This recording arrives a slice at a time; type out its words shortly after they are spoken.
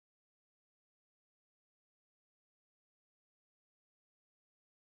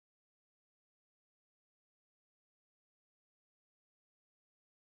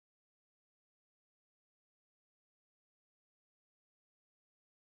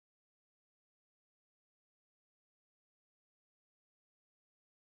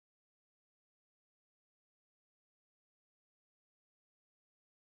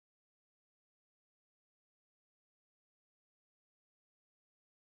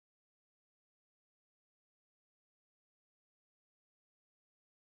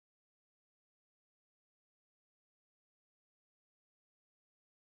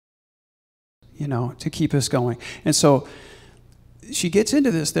you know, to keep us going. And so she gets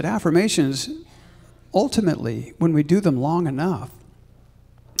into this, that affirmations, ultimately, when we do them long enough,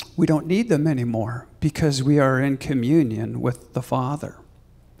 we don't need them anymore because we are in communion with the Father.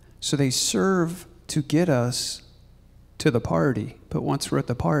 So they serve to get us to the party. But once we're at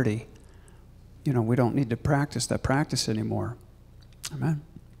the party, you know, we don't need to practice that practice anymore. Amen.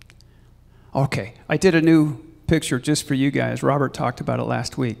 Okay, I did a new picture just for you guys. Robert talked about it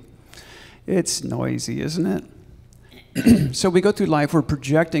last week. It's noisy, isn't it? So we go through life, we're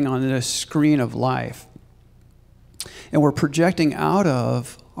projecting on this screen of life. And we're projecting out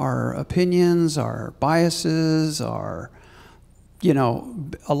of our opinions, our biases, our, you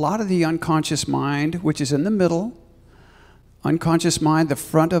know, a lot of the unconscious mind, which is in the middle. Unconscious mind, the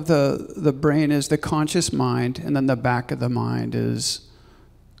front of the brain is the conscious mind, and then the back of the mind is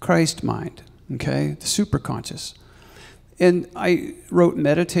Christ mind, okay, the superconscious. And I wrote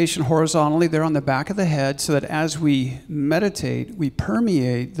meditation horizontally there on the back of the head so that as we meditate, we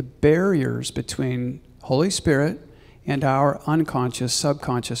permeate the barriers between Holy Spirit and our unconscious,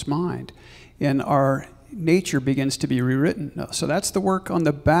 subconscious mind. And our nature begins to be rewritten. So that's the work on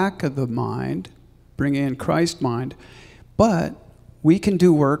the back of the mind, bringing in Christ mind. But we can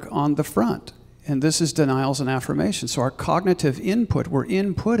do work on the front. And this is denials and affirmations. So our cognitive input, we're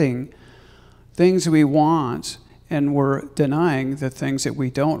inputting things we want, and we're denying the things that we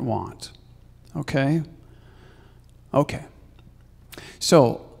don't want. Okay? Okay.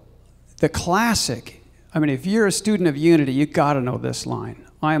 So the classic, I mean, if you're a student of unity, you got to know this line.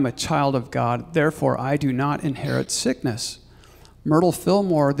 I am a child of God, therefore I do not inherit sickness. Myrtle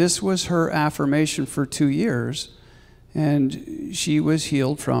Fillmore, this was her affirmation for 2 years, and she was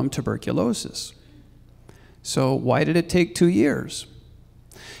healed from tuberculosis. So why did it take 2 years?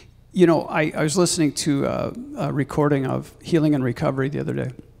 You know, I was listening to a recording of Healing and Recovery the other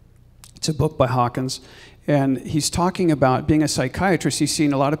day. It's a book by Hawkins, and he's talking about being a psychiatrist. He's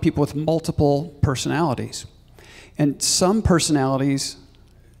seen a lot of people with multiple personalities. And some personalities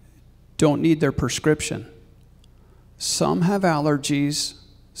don't need their prescription. Some have allergies,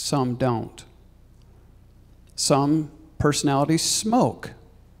 some don't. Some personalities smoke,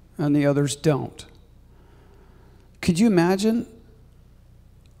 and the others don't. Could you imagine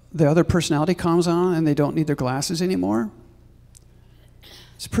the other personality comes on and they don't need their glasses anymore?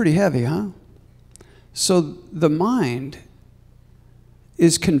 It's pretty heavy, huh? So the mind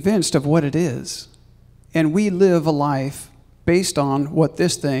is convinced of what it is, and we live a life based on what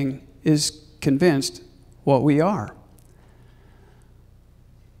this thing is convinced what we are.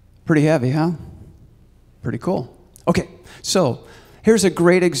 Pretty heavy, huh? Pretty cool. Okay, so here's a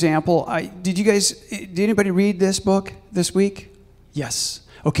great example. Did anybody read this book this week? Yes.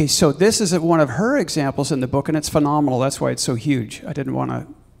 Okay, so this is one of her examples in the book, and it's phenomenal. That's why it's so huge. I didn't want to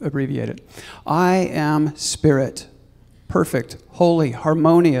abbreviate it. I am spirit, perfect, holy,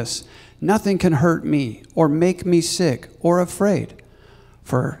 harmonious. Nothing can hurt me or make me sick or afraid,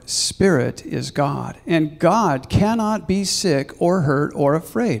 for spirit is God, and God cannot be sick or hurt or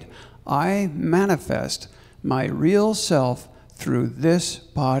afraid. I manifest my real self through this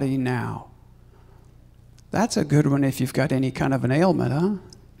body now. That's a good one if you've got any kind of an ailment, huh?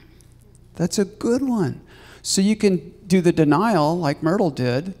 That's a good one. So you can do the denial like Myrtle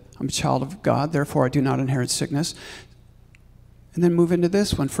did. I'm a child of God, therefore I do not inherit sickness. And then move into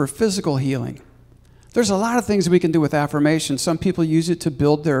this one for physical healing. There's a lot of things we can do with affirmations. Some people use it to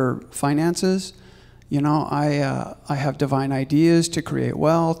build their finances. You know, I have divine ideas to create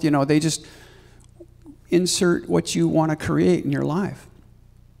wealth. You know, they just insert what you want to create in your life.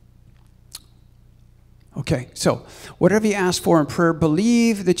 Okay, so whatever you ask for in prayer,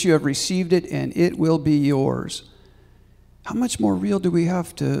 believe that you have received it and it will be yours. How much more real do we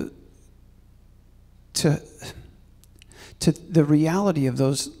have to the reality of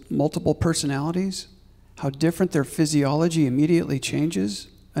those multiple personalities? How different their physiology immediately changes?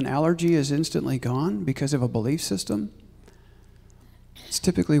 An allergy is instantly gone because of a belief system. It's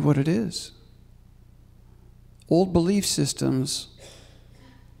typically what it is. Old belief systems,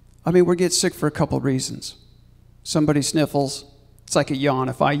 I mean, we get sick for a couple of reasons. Somebody sniffles, it's like a yawn.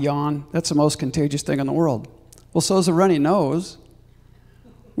 If I yawn, that's the most contagious thing in the world. Well, so is a runny nose.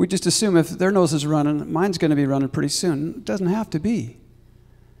 We just assume if their nose is running, mine's going to be running pretty soon. It doesn't have to be.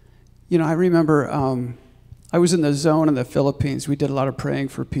 You know, I remember I was in the zone in the Philippines. We did a lot of praying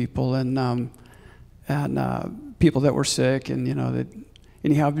for people and people that were sick, and you know that.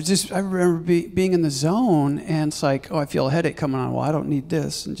 Anyhow, I remember being in the zone, and it's like, oh, I feel a headache coming on. Well, I don't need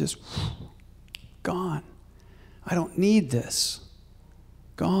this, and just gone. I don't need this.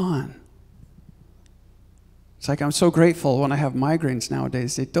 Gone. It's like I'm so grateful when I have migraines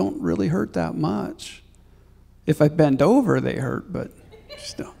nowadays. They don't really hurt that much. If I bend over, they hurt, but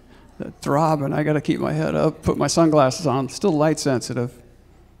still, the throbbing, I got to keep my head up, put my sunglasses on, still light sensitive.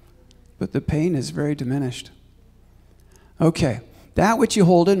 But the pain is very diminished. Okay, that which you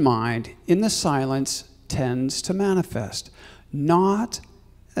hold in mind in the silence tends to manifest, not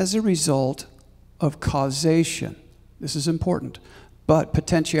as a result of causation. This is important, but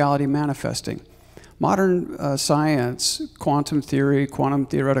potentiality manifesting. Modern science, quantum theory, quantum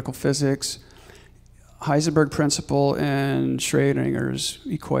theoretical physics, Heisenberg principle, and Schrödinger's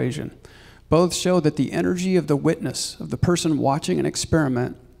equation both show that the energy of the witness, of the person watching an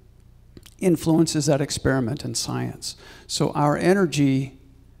experiment, influences that experiment in science. So our energy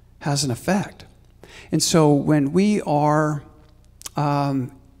has an effect. And so when we are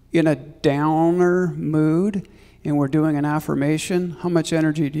in a downer mood and we're doing an affirmation, how much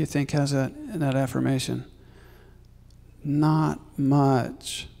energy do you think has in that affirmation? Not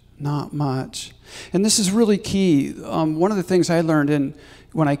much. Not much. And this is really key. One of the things I learned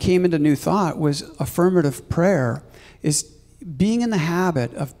when I came into New Thought was affirmative prayer is being in the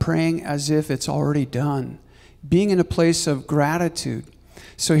habit of praying as if it's already done, being in a place of gratitude.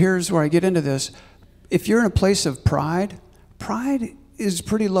 So here's where I get into this. If you're in a place of pride, pride is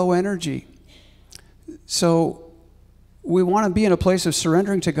pretty low energy. So we want to be in a place of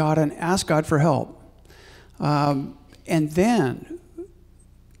surrendering to God and ask God for help. And then,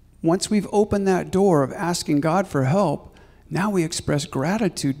 once we've opened that door of asking God for help, now we express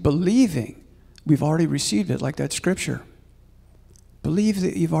gratitude, believing we've already received it, like that scripture. Believe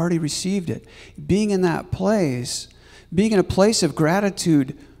that you've already received it. Being in that place, being in a place of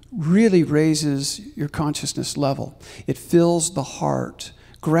gratitude really raises your consciousness level. It fills the heart.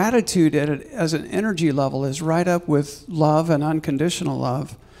 Gratitude as an energy level is right up with love and unconditional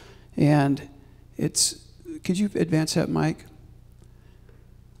love. And could you advance that, Mike?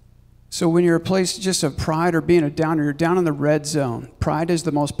 So when you're a place just of pride or being a downer, you're down in the red zone. Pride is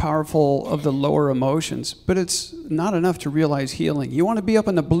the most powerful of the lower emotions, but it's not enough to realize healing. You want to be up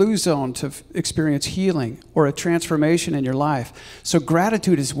in the blue zone to experience healing or a transformation in your life. So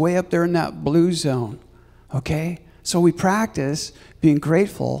gratitude is way up there in that blue zone, okay? So we practice being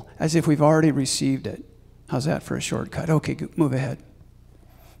grateful as if we've already received it. How's that for a shortcut? Okay, move ahead.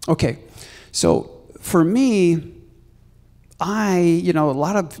 Okay, so for me, a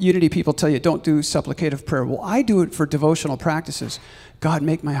lot of Unity people tell you don't do supplicative prayer. Well, I do it for devotional practices. God,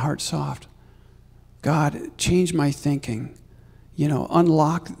 make my heart soft. God, change my thinking.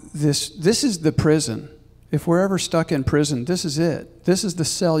 Unlock this. This is the prison. If we're ever stuck in prison, this is it. This is the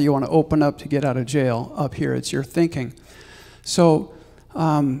cell you want to open up to get out of jail up here. It's your thinking. So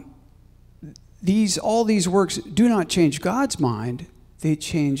all these works do not change God's mind. They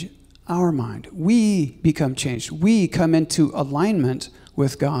change our mind. We become changed. We come into alignment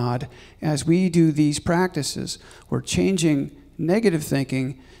with God as we do these practices. We're changing negative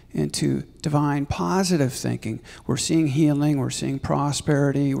thinking into divine positive thinking. We're seeing healing, we're seeing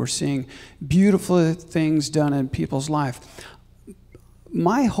prosperity, we're seeing beautiful things done in people's life.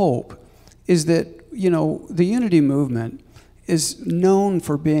 My hope is that, the Unity movement is known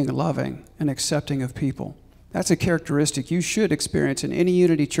for being loving and accepting of people. That's a characteristic you should experience in any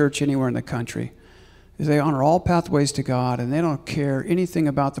Unity church anywhere in the country. Is they honor all pathways to God, and they don't care anything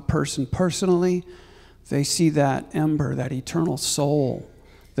about the person personally. They see that ember, that eternal soul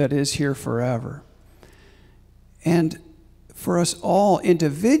that is here forever. And for us all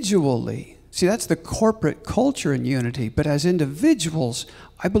individually, see, that's the corporate culture in Unity, but as individuals,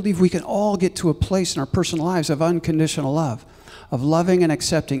 I believe we can all get to a place in our personal lives of unconditional love, of loving and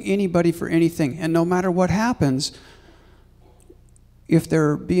accepting anybody for anything. And no matter what happens, if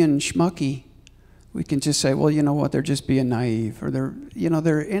they're being schmucky, we can just say, well, you know what, they're just being naive, or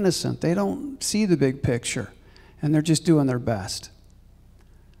they're innocent. They don't see the big picture, and they're just doing their best.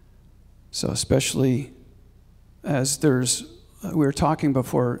 So especially as we were talking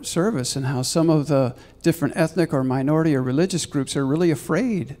before service, and how some of the different ethnic or minority or religious groups are really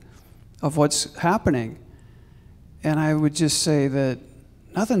afraid of what's happening. And I would just say that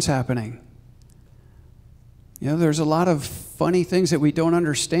nothing's happening. There's a lot of funny things that we don't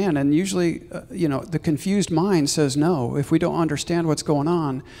understand, and usually, the confused mind says no. If we don't understand what's going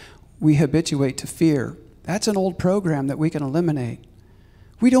on, we habituate to fear. That's an old program that we can eliminate.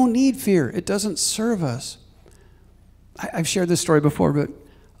 We don't need fear. It doesn't serve us. I've shared this story before, but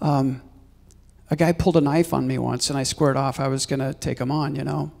a guy pulled a knife on me once, and I squared off. I was going to take him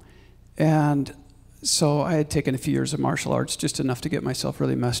on, And so I had taken a few years of martial arts, just enough to get myself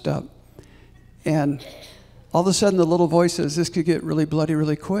really messed up. And all of a sudden, the little voice says, this could get really bloody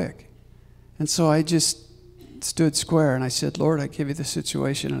really quick. And so I just stood square, and I said, Lord, I give you the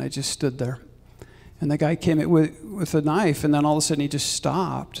situation, and I just stood there. And the guy came in with a knife, and then all of a sudden he just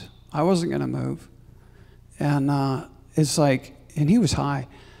stopped. I wasn't going to move. And it's like, and he was high,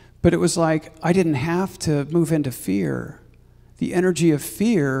 but it was like I didn't have to move into fear. The energy of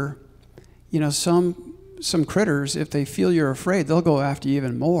fear, you know, some critters, if they feel you're afraid, they'll go after you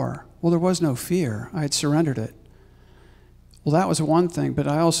even more. Well, there was no fear. I had surrendered it. Well, that was one thing, but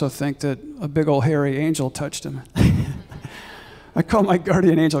I also think that a big old hairy angel touched him. I call my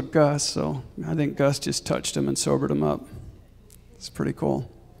guardian angel Gus, so I think Gus just touched him and sobered him up. It's pretty cool.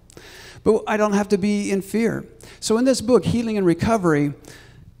 But I don't have to be in fear. So in this book, Healing and Recovery,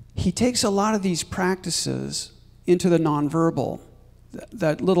 he takes a lot of these practices into the nonverbal,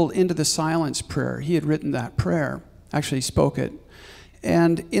 that little into the silence prayer. He had written that prayer, actually spoke it.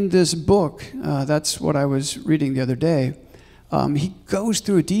 And in this book, that's what I was reading the other day, he goes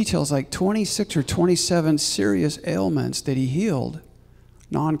through details like 26 or 27 serious ailments that he healed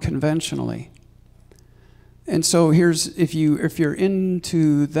non-conventionally. And so here's, if you're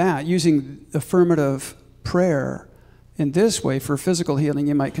into that, using affirmative prayer in this way for physical healing,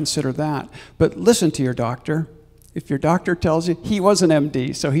 you might consider that. But listen to your doctor. If your doctor tells you, he was an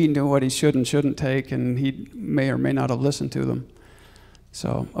MD, so he knew what he should and shouldn't take, and he may or may not have listened to them.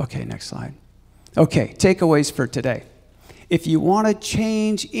 So, okay, next slide. Okay, takeaways for today. If you want to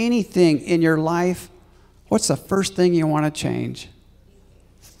change anything in your life, what's the first thing you want to change?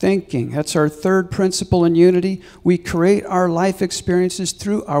 Thinking. That's our third principle in unity. We create our life experiences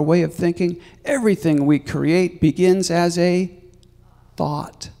through our way of thinking. Everything we create begins as a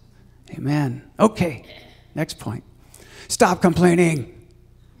thought. Amen. Okay, next point. Stop complaining.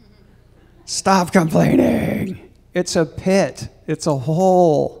 Stop complaining. It's a pit. It's a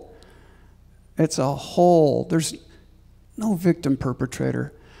hole. It's a hole. There's no victim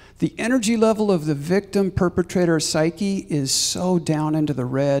perpetrator. The energy level of the victim perpetrator psyche is so down into the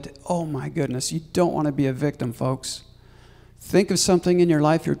red. Oh my goodness, you don't want to be a victim, folks. Think of something in your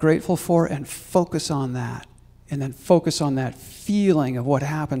life you're grateful for and focus on that. And then focus on that feeling of what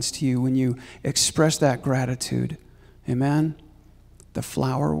happens to you when you express that gratitude. Amen? The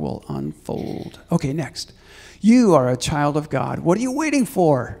flower will unfold. Okay, next. You are a child of God. What are you waiting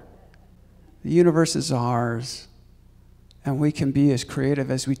for? The universe is ours. And we can be as creative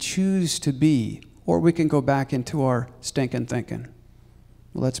as we choose to be, or we can go back into our stinking thinking.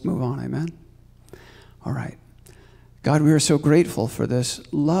 Well, let's move on, amen? All right. God, we are so grateful for this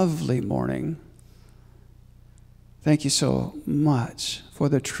lovely morning. Thank you so much for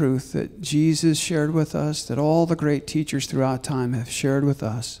the truth that Jesus shared with us, that all the great teachers throughout time have shared with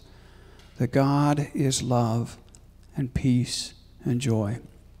us, that God is love and peace and joy.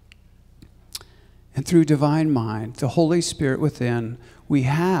 And through divine mind, the Holy Spirit within, we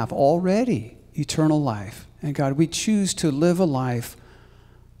have already eternal life. And God, we choose to live a life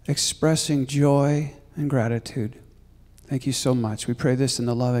expressing joy and gratitude. Thank you so much. We pray this in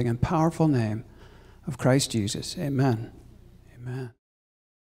the loving and powerful name of Christ Jesus. Amen. Amen.